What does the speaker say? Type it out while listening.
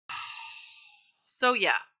So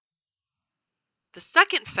yeah, the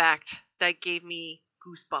second fact that gave me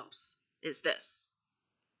goosebumps is this.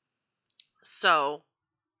 So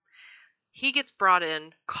he gets brought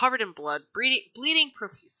in covered in blood, bleeding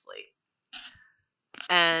profusely.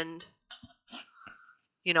 And,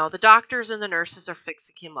 the doctors and the nurses are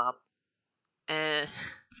fixing him up. And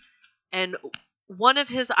one of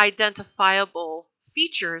his identifiable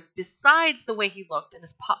features, besides the way he looked and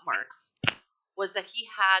his pop marks, was that he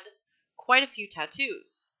had quite a few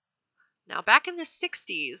tattoos. Now, back in the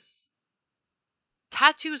 60s,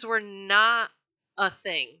 tattoos were not a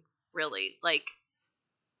thing, really. Like,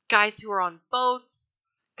 guys who were on boats,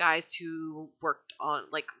 guys who worked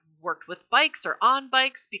with bikes or on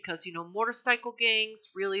bikes, because motorcycle gangs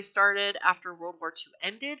really started after World War II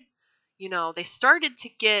ended. They started to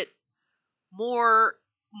get more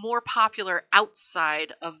popular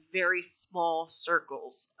outside of very small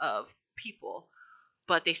circles of people,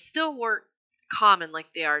 but they still weren't common like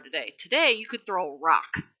they are today. Today, you could throw a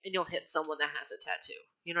rock and you'll hit someone that has a tattoo.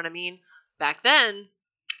 You know what I mean? Back then,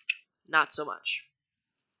 not so much.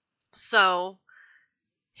 So,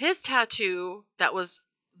 his tattoo that was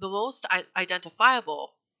the most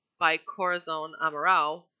identifiable by Corazon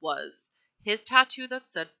Amaral was his tattoo that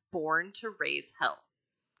said, "Born to Raise Hell."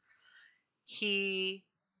 He,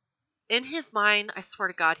 in his mind, I swear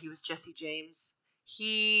to God, he was Jesse James.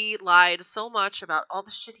 He lied so much about all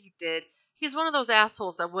the shit he did. He's one of those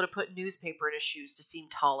assholes that would have put newspaper in his shoes to seem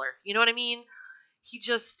taller. You know what I mean? He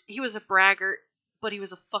was a braggart, but he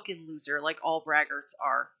was a fucking loser, like all braggarts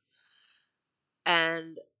are.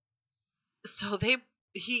 And so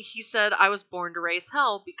he said, "I was born to raise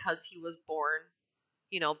hell," because he was born,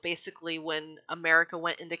 basically when America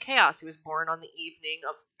went into chaos. He was born on the evening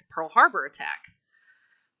of the Pearl Harbor attack.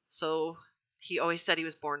 So he always said he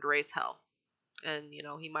was born to raise hell. And,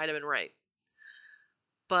 he might have been right.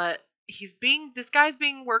 But this guy's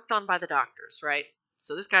being worked on by the doctors, right?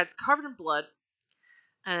 So this guy's covered in blood.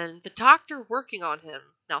 And the doctor working on him,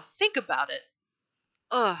 now think about it.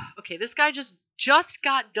 Okay, this guy just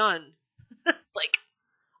got done, like,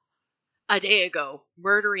 a day ago,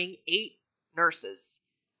 murdering 8 nurses.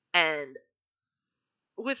 And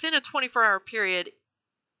within a 24-hour period,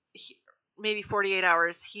 maybe 48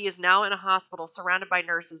 hours, he is now in a hospital surrounded by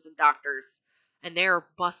nurses and doctors, and they are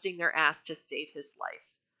busting their ass to save his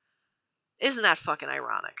life. Isn't that fucking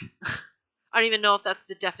ironic? I don't even know if that's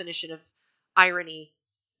the definition of irony.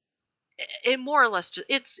 It more or less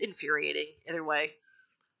it's infuriating either way.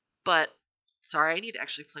 But sorry, I need to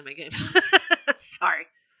actually play my game. Sorry.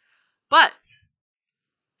 But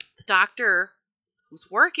the doctor who's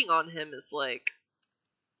working on him is like,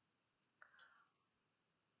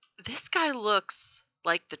 this guy looks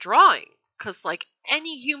like the drawing. Because, like,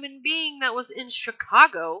 any human being that was in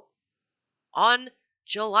Chicago on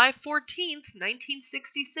July 14th,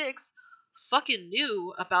 1966, fucking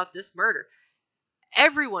knew about this murder.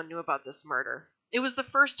 Everyone knew about this murder. It was the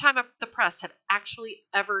first time the press had actually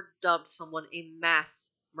ever dubbed someone a mass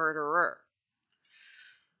murderer.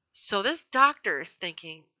 So this doctor is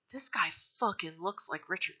thinking, this guy fucking looks like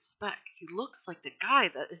Richard Speck. He looks like the guy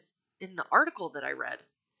that is in the article that I read.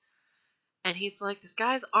 And he's like, this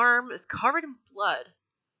guy's arm is covered in blood,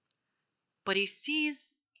 but he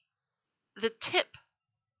sees the tip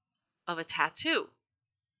of a tattoo.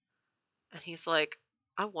 And he's like,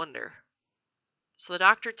 I wonder. So the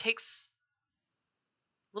doctor takes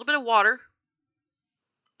a little bit of water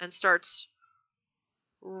and starts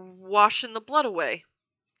washing the blood away.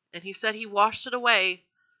 And he said he washed it away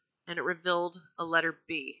and it revealed a letter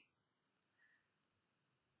B.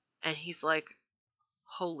 And he's like,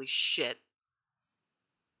 holy shit.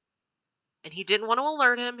 And he didn't want to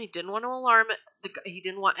alert him. He didn't want to alarm it. He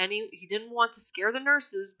didn't want to scare the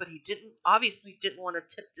nurses, but he obviously didn't want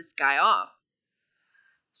to tip this guy off.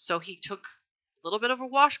 So he took a little bit of a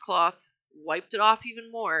washcloth, wiped it off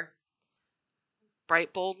even more.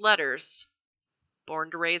 Bright, bold letters. Born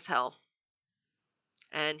to raise hell.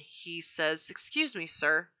 And he says, excuse me,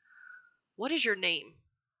 sir. What is your name?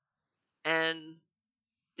 And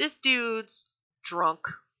this dude's drunk,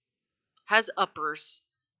 has uppers,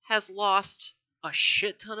 has lost a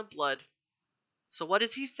shit ton of blood. So what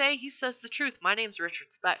does he say? He says the truth. My name's Richard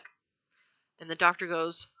Speck. And the doctor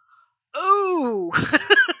goes, oh!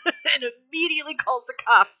 And immediately calls the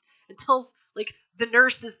cops and tells, like, the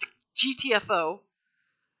nurses to GTFO.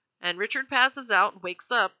 And Richard passes out and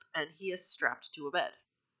wakes up, and he is strapped to a bed.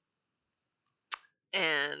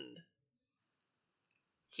 And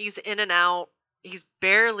he's in and out. He's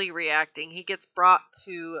barely reacting. He gets brought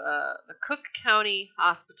to the Cook County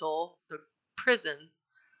Hospital, the prison,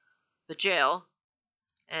 the jail.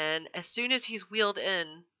 And as soon as he's wheeled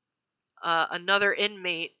in, Another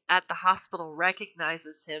inmate at the hospital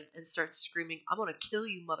recognizes him and starts screaming, "I'm gonna kill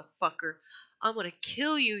you, motherfucker! I'm gonna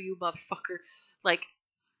kill you, you motherfucker!" Like,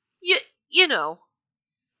 you, you know,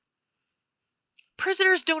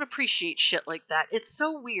 prisoners don't appreciate shit like that. It's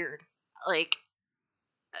so weird. Like,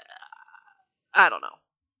 I don't know.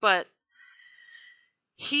 But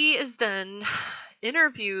he is then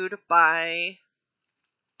interviewed by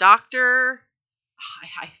Dr.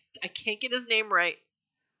 I can't get his name right.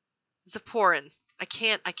 Zaporin. I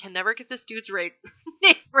can never get this dude's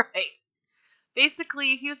name right.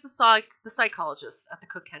 Basically, he was the psychologist at the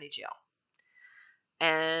Cook County Jail.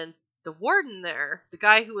 And the warden there, the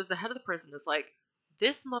guy who was the head of the prison, is like,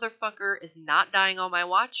 "This motherfucker is not dying on my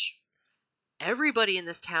watch. Everybody in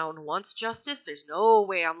this town wants justice. There's no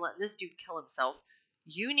way I'm letting this dude kill himself.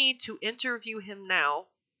 You need to interview him now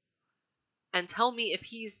and tell me if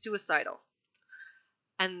he's suicidal."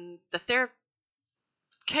 And the therapist,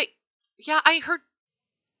 okay, yeah, I heard,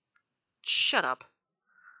 shut up.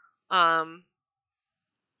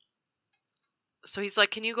 So he's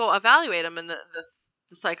like, "Can you go evaluate him?" And the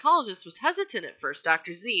psychologist was hesitant at first,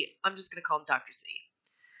 Dr. Z. I'm just going to call him Dr. Z.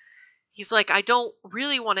 He's like, "I don't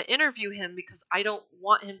really want to interview him because I don't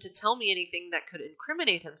want him to tell me anything that could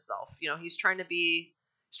incriminate himself. He's trying to be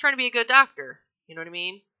a good doctor. You know what I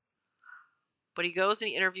mean?" But he goes and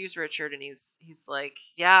he interviews Richard, and he's like,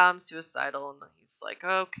 "Yeah, I'm suicidal." And he's like,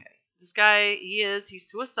 "Okay, this guy, he's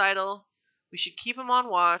suicidal. We should keep him on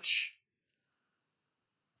watch."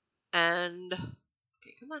 And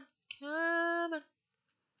okay, come on.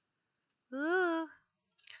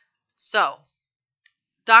 So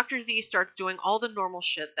Dr. Z starts doing all the normal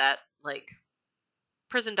shit that like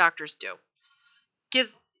prison doctors do.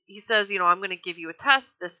 He says, "I'm going to give you a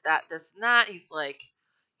test, this, and that." He's like,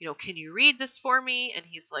 "Can you read this for me?" And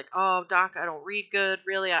he's like, "Oh, doc, I don't read good,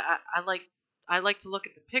 really. I like to look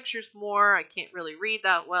at the pictures more. I can't really read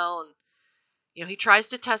that well." And he tries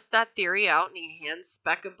to test that theory out, and he hands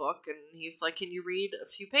Speck a book, and he's like, "Can you read a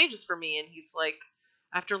few pages for me?" And he's like,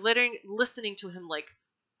 after listening to him like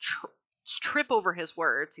trip over his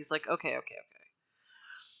words, he's like, "Okay.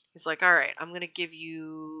 He's like, "All right, I'm going to give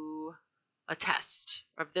you a test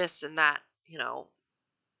of this and that,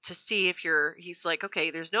 to see if he's like,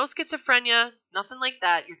 "Okay, there's no schizophrenia, nothing like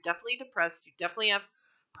that. You're definitely depressed. You definitely have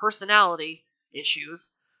personality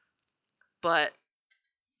issues." But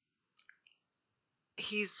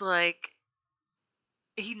he's like,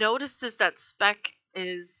 he notices that Speck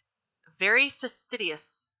is very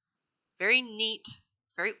fastidious, very neat,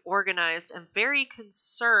 very organized, and very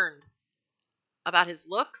concerned about his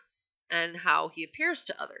looks and how he appears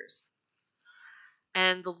to others.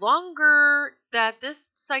 And the longer that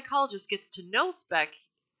this psychologist gets to know Speck,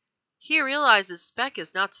 he realizes Speck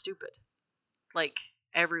is not stupid, like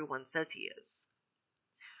everyone says he is.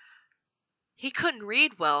 He couldn't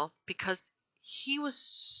read well because he was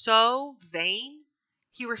so vain,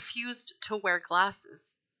 he refused to wear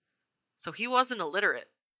glasses. So he wasn't illiterate.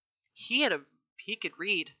 He could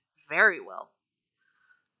read very well.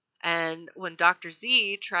 And when Dr.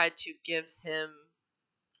 Z tried to give him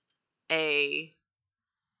an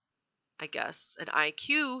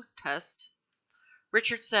IQ test,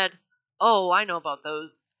 Richard said, "Oh, I know about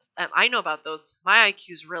those. My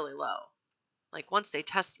IQ's really low. Like once they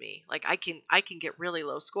test me, like I can get really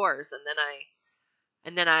low scores,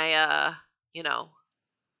 and then I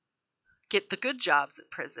get the good jobs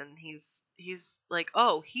at prison." He's like,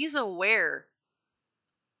 "Oh, he's aware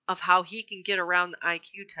of how he can get around the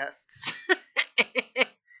IQ tests."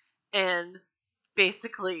 And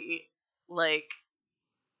basically like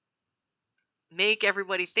make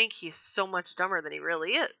everybody think he's so much dumber than he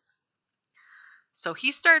really is. So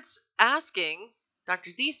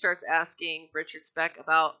Dr. Z starts asking Richard Speck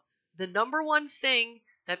about the number one thing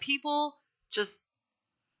that people just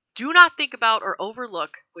do not think about or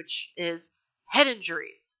overlook, which is head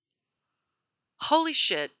injuries. Holy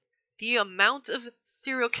shit, the amount of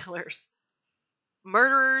serial killers,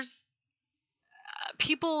 murderers,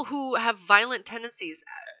 people who have violent tendencies,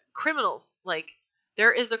 criminals, like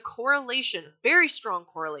there is a correlation, very strong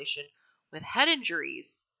correlation with head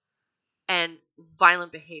injuries and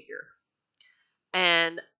violent behavior.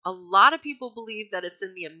 And a lot of people believe that it's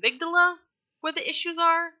in the amygdala where the issues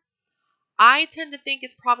are. I tend to think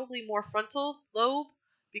it's probably more frontal lobe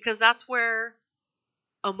because that's where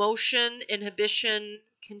emotion, inhibition,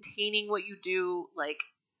 containing what you do, like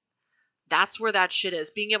that's where that shit is.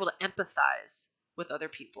 Being able to empathize with other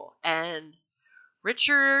people. And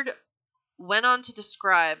Richard went on to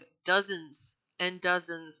describe dozens and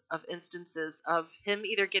dozens of instances of him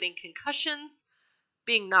either getting concussions,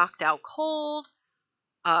 being knocked out cold,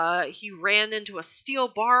 He ran into a steel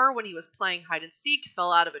bar when he was playing hide and seek,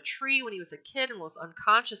 fell out of a tree when he was a kid, and was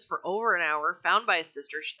unconscious for over an hour, found by his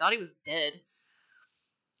sister. She thought he was dead.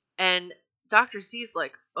 And Dr. Z's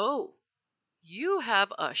like, oh, you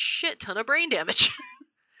have a shit ton of brain damage.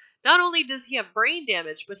 Not only does he have brain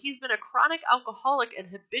damage, but he's been a chronic alcoholic and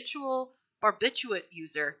habitual barbiturate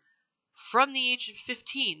user from the age of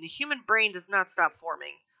 15. The human brain does not stop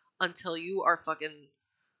forming until you are fucking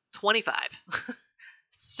 25.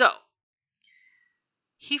 So,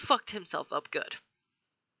 he fucked himself up good.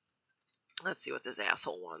 Let's see what this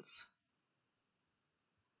asshole wants.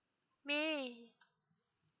 Me.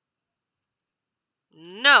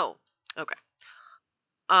 No. Okay.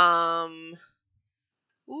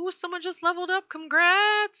 Ooh, someone just leveled up.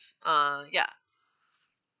 Congrats. Yeah.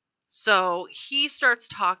 So he starts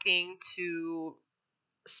talking to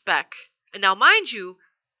Speck. And now, mind you,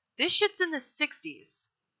 this shit's in the 60s.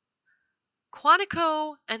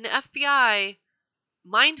 Quantico and the FBI,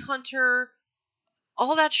 Mindhunter,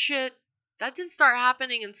 all that shit, that didn't start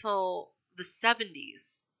happening until the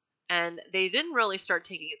 70s. And they didn't really start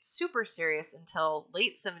taking it super serious until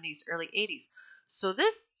late 70s, early 80s. So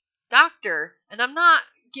this doctor, and I'm not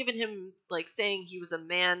giving him, like, saying he was a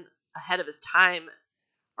man ahead of his time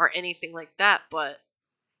or anything like that, but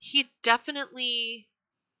he definitely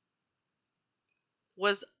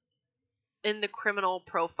was in the criminal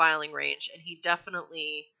profiling range, and he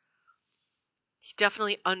definitely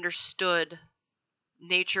understood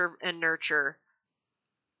nature and nurture,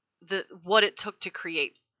 what it took to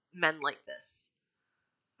create men like this.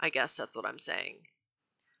 I guess that's what I'm saying.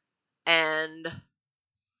 And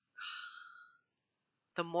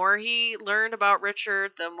the more he learned about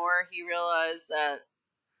Richard, the more he realized that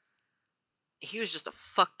he was just a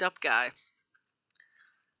fucked up guy.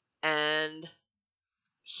 And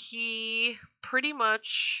he pretty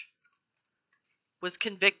much was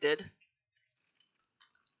convicted,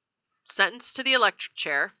 sentenced to the electric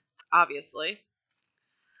chair, obviously.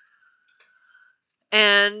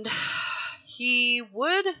 And he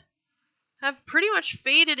would have pretty much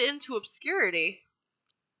faded into obscurity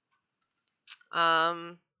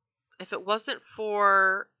if it wasn't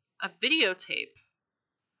for a videotape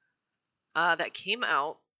that came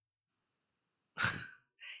out.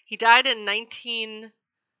 He died in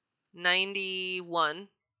 1991.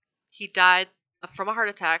 He died from a heart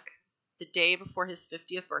attack the day before his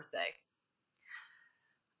 50th birthday.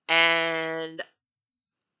 And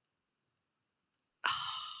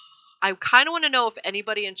I kind of want to know if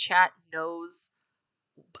anybody in chat knows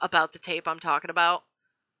about the tape I'm talking about.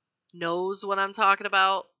 Knows what I'm talking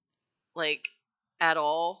about, like, at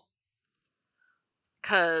all.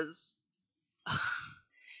 Because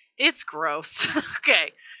it's gross.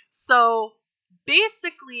 Okay, so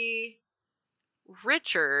basically,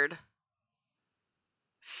 Richard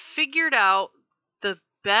figured out the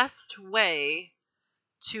best way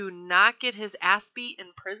to not get his ass beat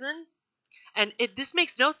in prison. And this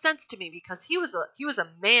makes no sense to me because he was a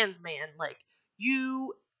man's man. Like,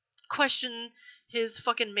 you question his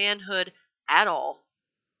fucking manhood at all,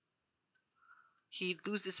 he'd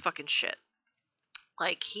lose his fucking shit.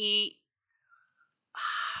 Like,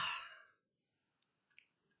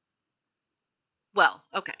 well,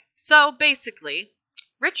 okay. So basically,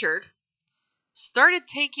 Richard started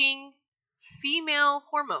taking female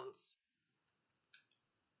hormones.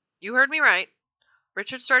 You heard me right.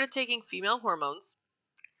 Richard started taking female hormones.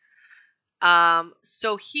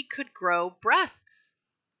 So he could grow breasts,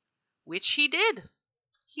 which he did.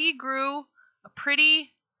 He grew a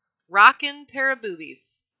pretty rockin' pair of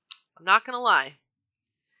boobies. I'm not gonna lie.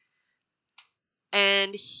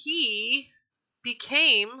 And he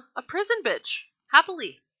became a prison bitch.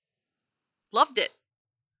 Happily. Loved it.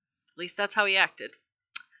 At least that's how he acted.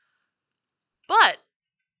 But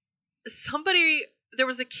there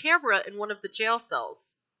was a camera in one of the jail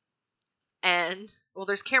cells. And, well,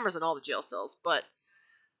 there's cameras in all the jail cells, but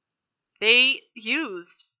they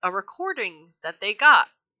used a recording that they got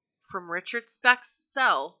from Richard Speck's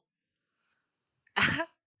cell at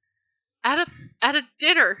a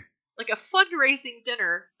dinner, like a fundraising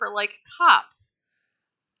dinner for, like, cops.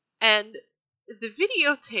 And the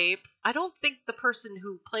videotape, I don't think the person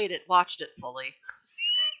who played it watched it fully.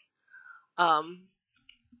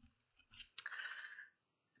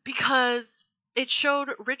 Because it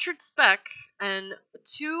showed Richard Speck and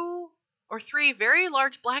 2 or 3 very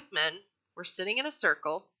large black men were sitting in a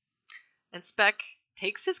circle, and Speck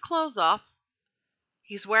takes his clothes off.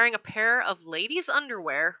 He's wearing a pair of ladies'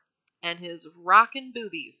 underwear, and his rockin'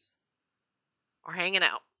 boobies are hanging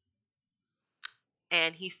out.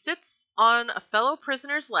 And he sits on a fellow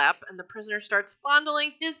prisoner's lap, and the prisoner starts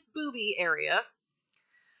fondling his boobie area.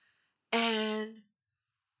 And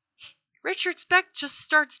Richard Speck just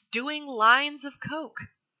starts doing lines of coke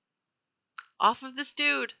off of this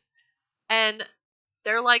dude. And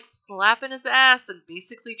they're like slapping his ass and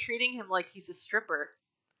basically treating him like he's a stripper.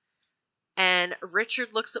 And Richard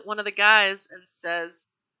looks at one of the guys and says,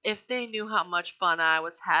 if they knew how much fun I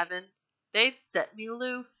was having, they'd set me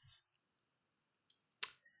loose.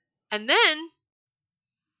 And then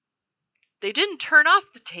they didn't turn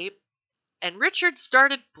off the tape, and Richard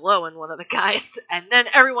started blowing one of the guys, and then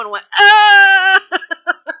everyone went, ah!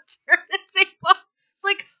 Turn the tape off. It's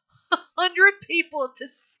like 100 people at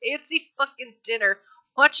this fancy fucking dinner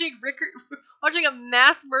watching a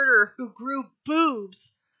mass murderer who grew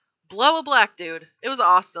boobs blow a black dude. It was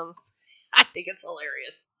awesome. I think it's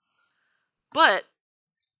hilarious. But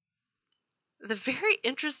the very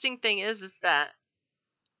interesting thing is that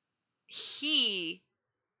he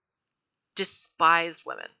despised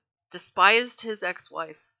women, despised his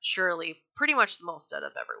ex-wife, Shirley, pretty much the most out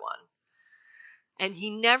of everyone. And he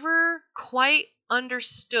never quite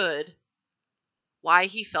understood why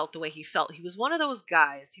he felt the way he felt. He was one of those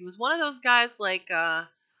guys. He was one of those guys like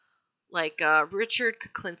Richard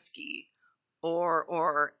Kuklinski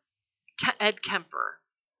or Ed Kemper.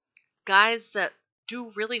 Guys that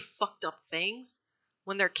do really fucked up things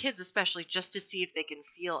when they're kids, especially just to see if they can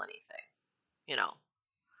feel anything, you know.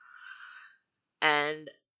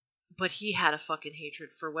 But he had a fucking hatred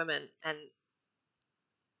for women. And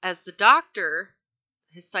as the doctor,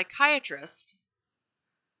 his psychiatrist,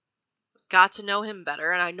 got to know him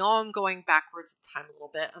better, and I know I'm going backwards in time a little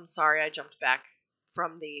bit. I'm sorry I jumped back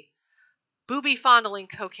from the booby fondling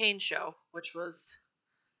cocaine show, which was,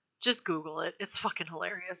 just Google it. It's fucking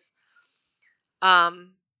hilarious.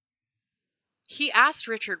 He asked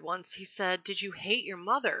Richard once, he said, did you hate your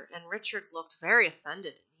mother? And Richard looked very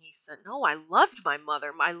offended. He said, no, I loved my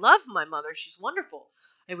mother. I love my mother. She's wonderful.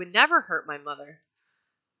 I would never hurt my mother.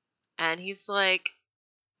 And he's like,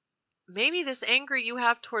 maybe this anger you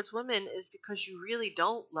have towards women is because you really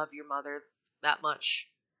don't love your mother that much.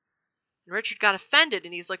 And Richard got offended,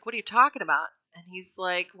 and he's like, what are you talking about? And he's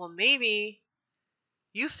like, well, maybe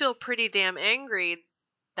you feel pretty damn angry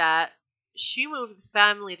that she moved the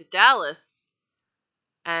family to Dallas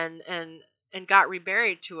and got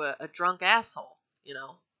remarried to a drunk asshole, you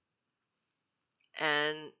know.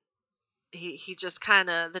 And he just kind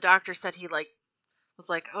of, the doctor said he like was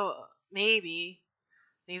like, oh, maybe.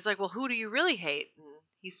 And he's like, well, who do you really hate? And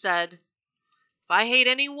he said, if I hate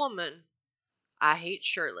any woman, I hate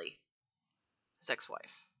Shirley, his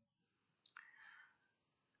ex-wife.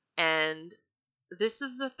 And this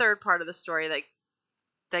is the third part of the story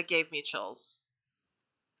that gave me chills.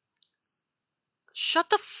 Shut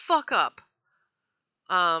the fuck up.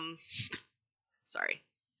 Sorry.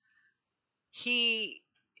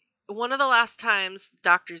 One of the last times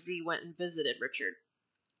Dr. Z went and visited Richard,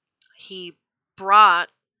 he brought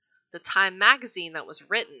the Time magazine that was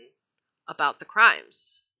written about the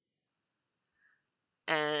crimes.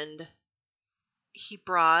 And he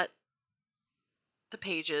brought the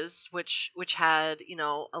pages which had, you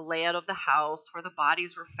know, a layout of the house where the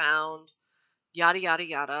bodies were found, yada yada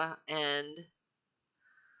yada. And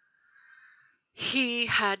he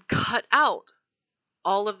had cut out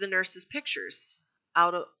all of the nurses' pictures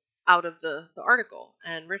out of the article.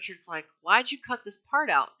 And Richard's like, why'd you cut this part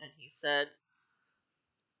out? And he said,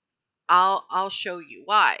 I'll show you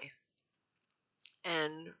why.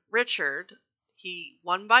 And Richard, he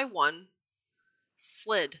one by one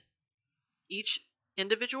slid each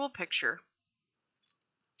individual picture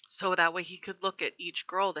so that way he could look at each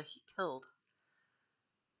girl that he killed.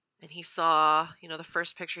 And he saw, you know, the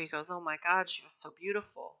first picture, he goes, oh my God, she was so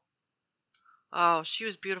beautiful. Oh, she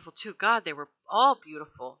was beautiful too. God, they were all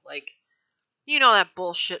beautiful. Like, you know that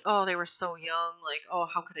bullshit. Oh, they were so young. Like, oh,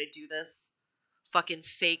 how could I do this? Fucking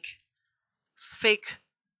fake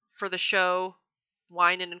for the show,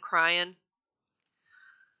 whining and crying.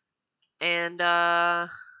 And,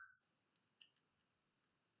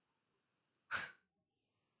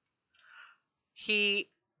 he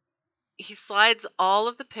slides all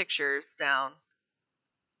of the pictures down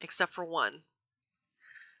except for one.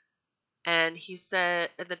 And he said,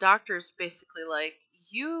 and the doctor's basically like,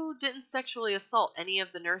 you didn't sexually assault any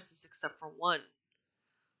of the nurses except for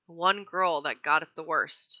one girl that got it the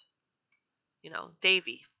worst. You know,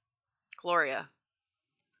 Davy, Gloria.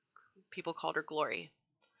 People called her Glory.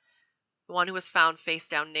 The one who was found face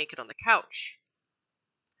down naked on the couch.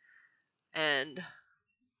 And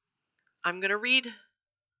I'm going to read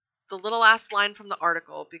the little last line from the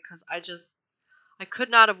article because I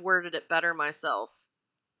could not have worded it better myself.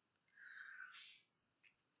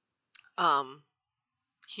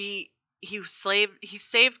 He he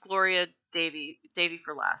saved Gloria Davy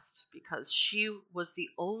for last because she was the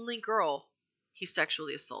only girl he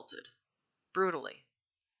sexually assaulted brutally.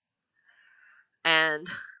 And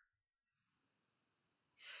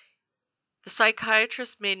the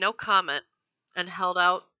psychiatrist made no comment and held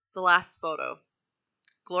out the last photo.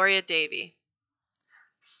 Gloria Davy.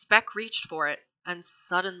 Speck reached for it and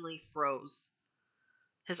suddenly froze.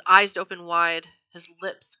 His eyes opened wide, his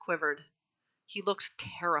lips quivered. He looked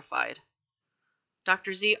terrified.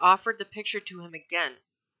 Dr. Z offered the picture to him again,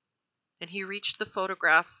 and he reached the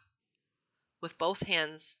photograph with both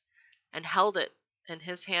hands and held it in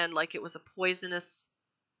his hand like it was a poisonous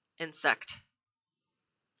insect.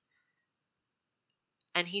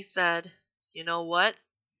 And he said, "You know what?"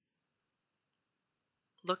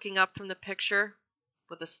 Looking up from the picture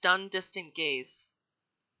with a stunned, distant gaze,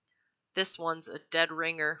 "This one's a dead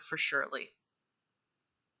ringer for Shirley."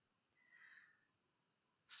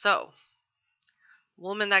 So, the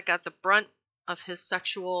woman that got the brunt of his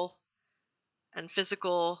sexual and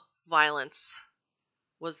physical violence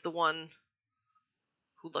was the one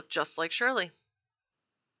who looked just like Shirley.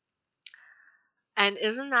 And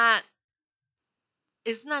isn't that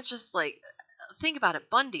just like, think about it,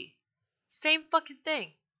 Bundy. Same fucking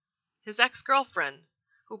thing. His ex-girlfriend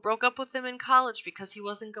who broke up with him in college because he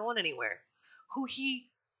wasn't going anywhere. Who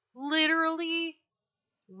he literally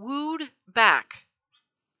wooed back.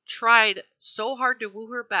 Tried so hard to woo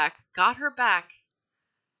her back, got her back,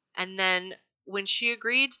 and then when she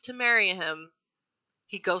agreed to marry him,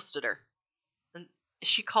 he ghosted her. And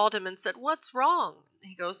she called him and said, "What's wrong?" And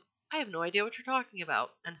he goes, "I have no idea what you're talking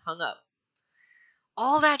about," and hung up.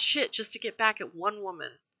 All that shit just to get back at one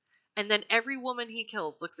woman. And then every woman he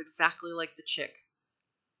kills looks exactly like the chick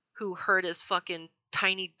who hurt his fucking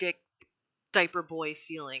tiny dick diaper boy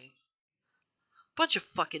feelings. Bunch of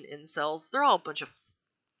fucking incels. They're all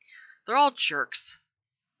jerks.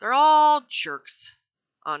 They're all jerks,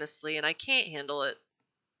 honestly, and I can't handle it.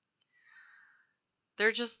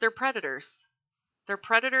 They're predators. They're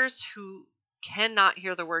predators who cannot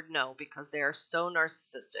hear the word no because they are so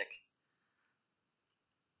narcissistic.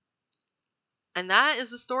 And that is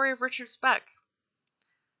the story of Richard Speck.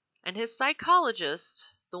 And his psychologist,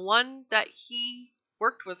 the one that he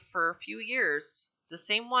worked with for a few years, the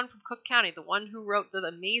same one from Cook County, the one who wrote the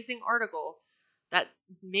amazing article that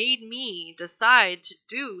made me decide to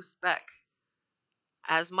do Speck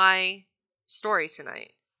as my story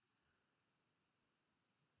tonight.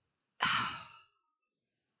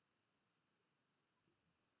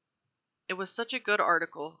 It was such a good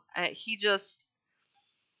article.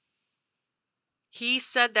 He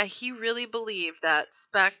said that he really believed that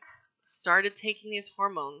Speck started taking these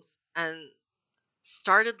hormones and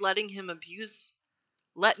started let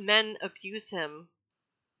men abuse him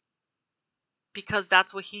because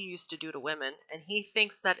that's what he used to do to women. And he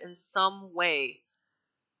thinks that in some way,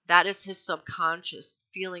 that is his subconscious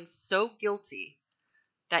feeling so guilty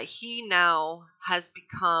that he now has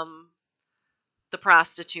become the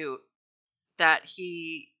prostitute that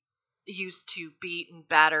he used to beat and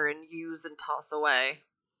batter and use and toss away.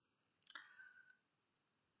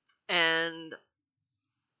 And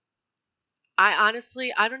I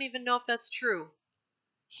don't even know if that's true.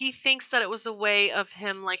 He thinks that it was a way of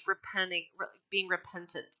him like being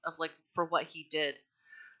repentant of like for what he did,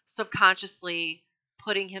 subconsciously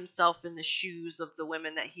putting himself in the shoes of the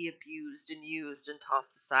women that he abused and used and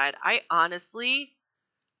tossed aside. I honestly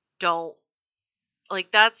don't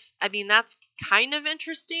like that's kind of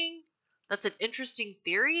interesting. That's an interesting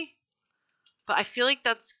theory, but I feel like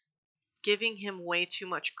that's giving him way too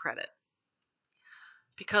much credit.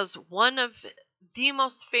 Because one of the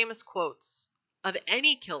most famous quotes of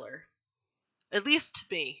any killer, at least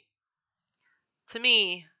to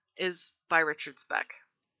me, is by Richard Speck.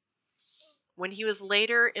 When he was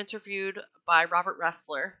later interviewed by Robert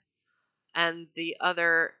Ressler and the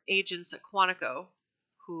other agents at Quantico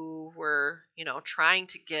who were, trying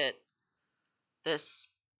to get this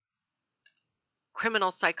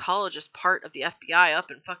criminal psychologist part of the FBI up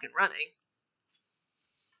and fucking running.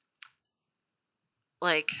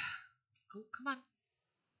 Like, oh, come on.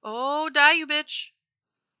 Oh, die, you bitch.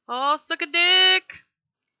 Oh, suck a dick.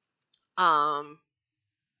 Come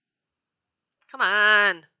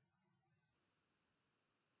on.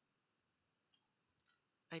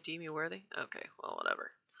 I deem you worthy? Okay, well,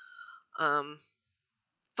 whatever.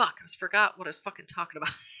 Fuck, I forgot what I was fucking talking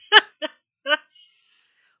about.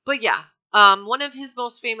 But yeah, one of the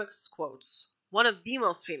most famous quotes,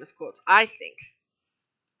 I think,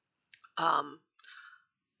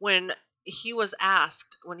 when he was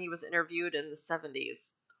asked, when he was interviewed in the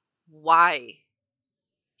 70s, why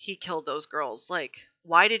he killed those girls. Like,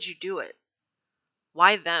 Why did you do it?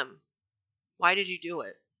 Why them? Why did you do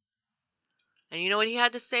it? And you know what he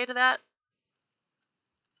had to say to that?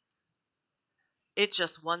 It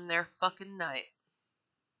just won their fucking night.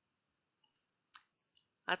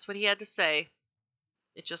 That's what he had to say.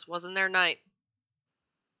 It just wasn't their night.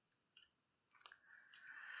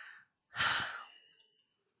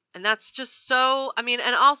 And that's just so, I mean,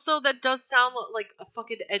 and also that does sound like a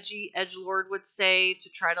fucking edgy edgelord would say, to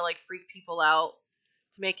try to like freak people out,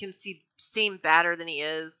 to make him seem badder than he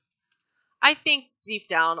is. I think deep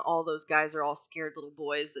down all those guys are all scared little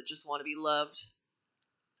boys that just want to be loved,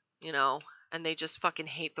 you know, and they just fucking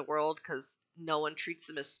hate the world because no one treats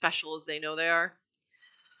them as special as they know they are.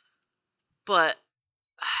 But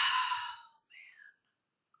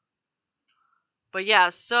but yeah,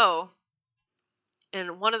 so,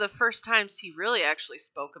 and one of the first times he really actually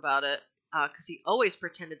spoke about it, because he always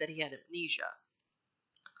pretended that he had amnesia.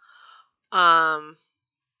 Um,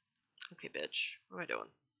 okay, bitch, what am I doing?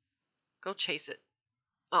 Go chase it.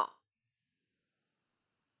 Oh,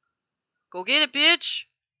 go get it, bitch,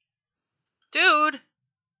 dude.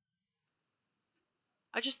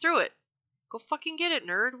 I just threw it. Go fucking get it,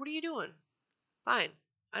 nerd. What are you doing? Fine.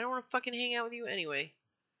 I don't want to fucking hang out with you anyway,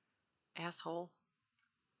 asshole.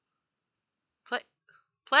 Play,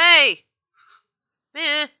 play.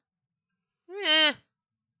 Meh, meh,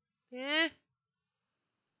 meh.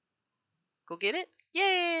 Go get it.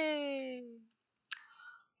 Yay.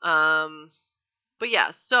 Um. But yeah,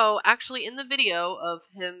 so actually in the video of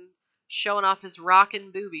him showing off his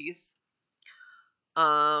rockin' boobies,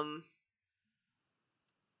 um,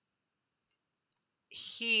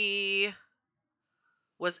 he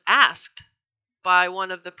was asked by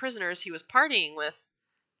one of the prisoners he was partying with,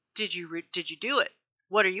 did you do it?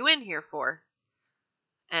 What are you in here for?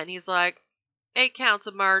 And he's like, 8 counts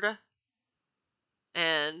of murder.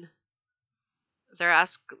 And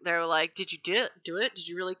they're like, did you do it? Did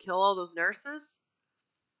you really kill all those nurses?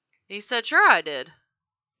 And he said, sure I did.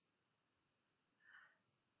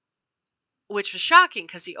 Which was shocking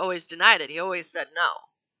because he always denied it. He always said no.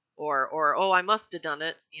 Or oh, I must have done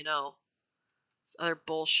it, you know. This other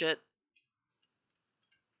bullshit.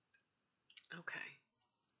 Okay.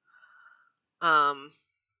 Um,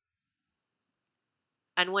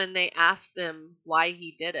 and when they asked him why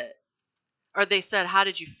he did it, or they said, how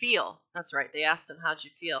did you feel? That's right. They asked him, how did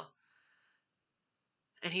you feel?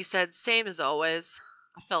 And he said, same as always.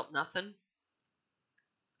 I felt nothing.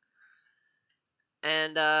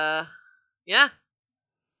 And, yeah.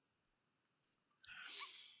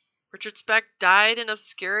 Richard Speck died in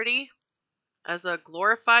obscurity as a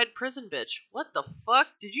glorified prison bitch. What the fuck?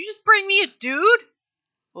 Did you just bring me a dude?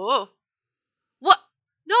 Oh. What?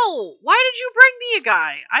 No. Why did you bring me a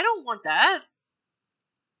guy? I don't want that.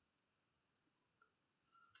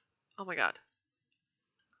 Oh my god.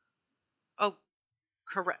 Oh,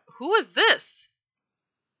 correct. Who is this?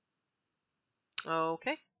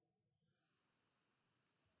 Okay.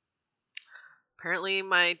 Apparently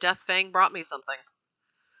my death fang brought me something.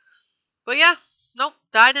 But yeah, nope.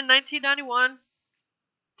 Died in 1991.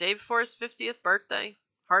 Day before his 50th birthday.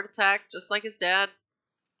 Heart attack, just like his dad.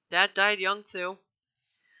 Dad died young too.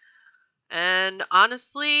 And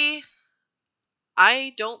honestly,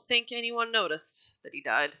 I don't think anyone noticed that he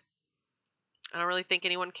died. I don't really think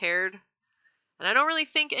anyone cared. And I don't really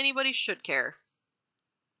think anybody should care.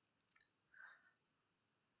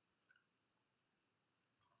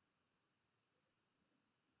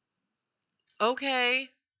 Okay,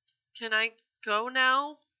 can I go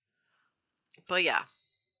now? But yeah,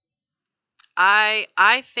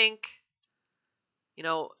 I think, you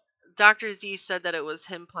know, Dr. Z said that it was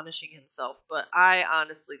him punishing himself, but I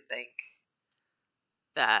honestly think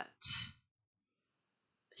that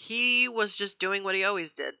he was just doing what he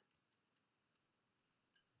always did.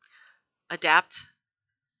 Adapt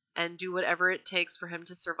and do whatever it takes for him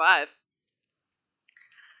to survive.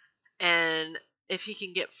 And if he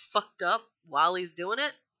can get fucked up while he's doing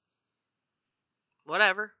it,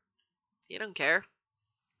 whatever. He don't care.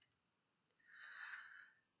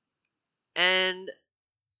 And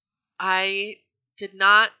I did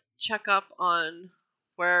not check up on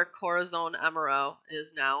where Corazon Amaro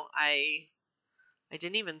is now. I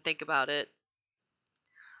didn't even think about it.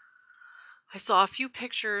 I saw a few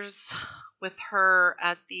pictures with her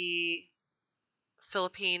at the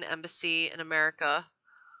Philippine embassy in America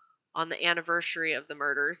on the anniversary of the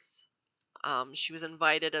murders. She was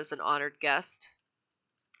invited as an honored guest.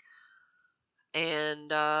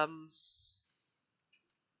 And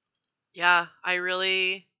yeah,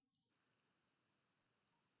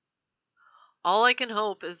 all I can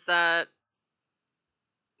hope is that,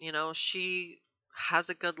 she has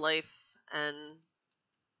a good life and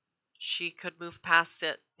she could move past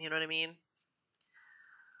it. You know what I mean?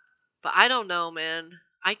 But I don't know, man.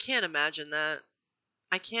 I can't imagine that.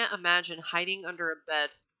 I can't imagine hiding under a bed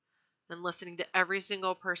and listening to every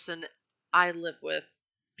single person I live with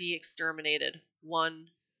be exterminated one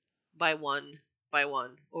by one by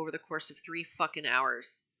one over the course of 3 fucking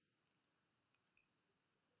hours.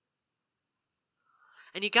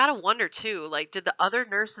 And you gotta wonder too, like, did the other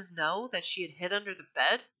nurses know that she had hid under the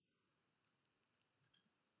bed?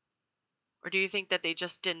 Or do you think that they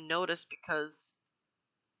just didn't notice because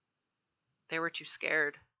they were too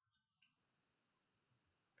scared?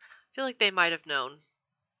 I feel like they might have known,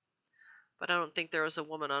 but I don't think there was a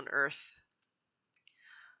woman on earth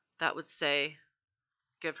that would say,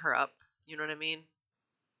 give her up. You know what I mean?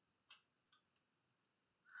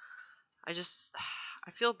 I just, I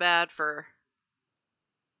feel bad for.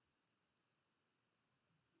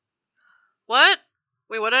 What?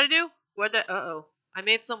 Wait, what did I do? What did uh-oh. I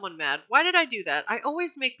made someone mad. Why did I do that? I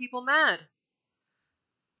always make people mad.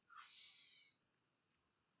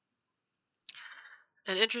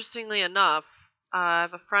 And interestingly enough, I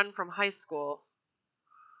have a friend from high school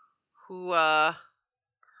who,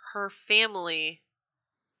 her family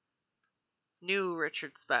knew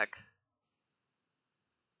Richard Speck.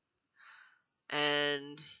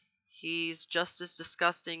 And he's just as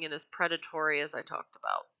disgusting and as predatory as I talked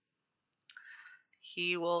about.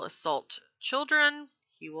 He will assault children.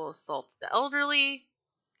 He will assault the elderly.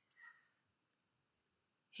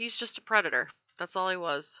 He's just a predator. That's all he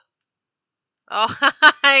was. Oh,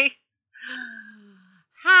 hi.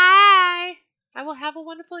 Hi. I will have a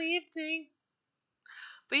wonderful evening.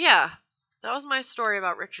 But yeah, that was my story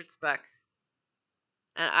about Richard Speck.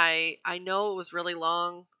 And I know it was really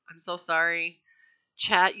long. I'm so sorry.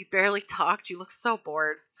 Chat, you barely talked. You look so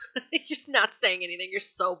bored. You're just not saying anything. You're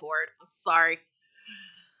so bored. I'm sorry.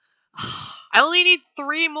 I only need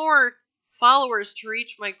 3 more followers to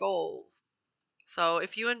reach my goal. So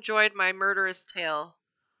if you enjoyed my murderous tale,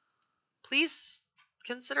 please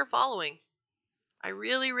consider following. I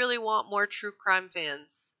really, really want more true crime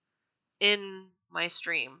fans in my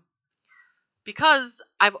stream. Because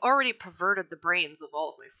I've already perverted the brains of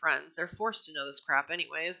all of my friends. They're forced to know this crap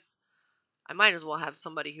anyways. I might as well have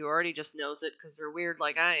somebody who already just knows it because they're weird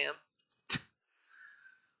like I am.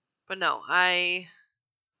 But no, I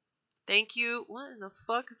thank you. What in the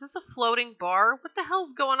fuck? Is this a floating bar? What the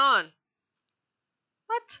hell's going on?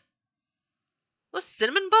 What? Those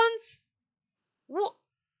cinnamon buns? Well,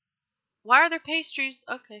 why are there pastries?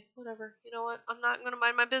 Okay, whatever. You know what? I'm not going to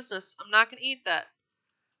mind my business. I'm not going to eat that.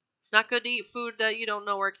 It's not good to eat food that you don't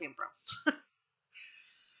know where it came from.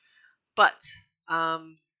 But,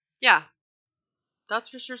 yeah,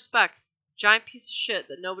 that's Richard Speck. Giant piece of shit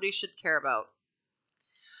that nobody should care about.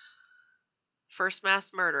 First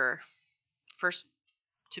mass murderer. First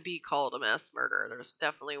to be called a mass murderer. There's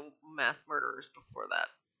definitely mass murderers before that.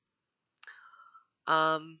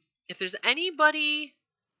 If there's anybody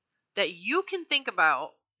that you can think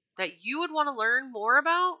about that you would want to learn more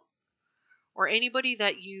about, or anybody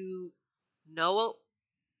that you know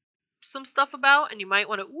some stuff about and you might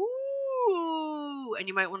want to and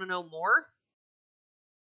you might want to know more,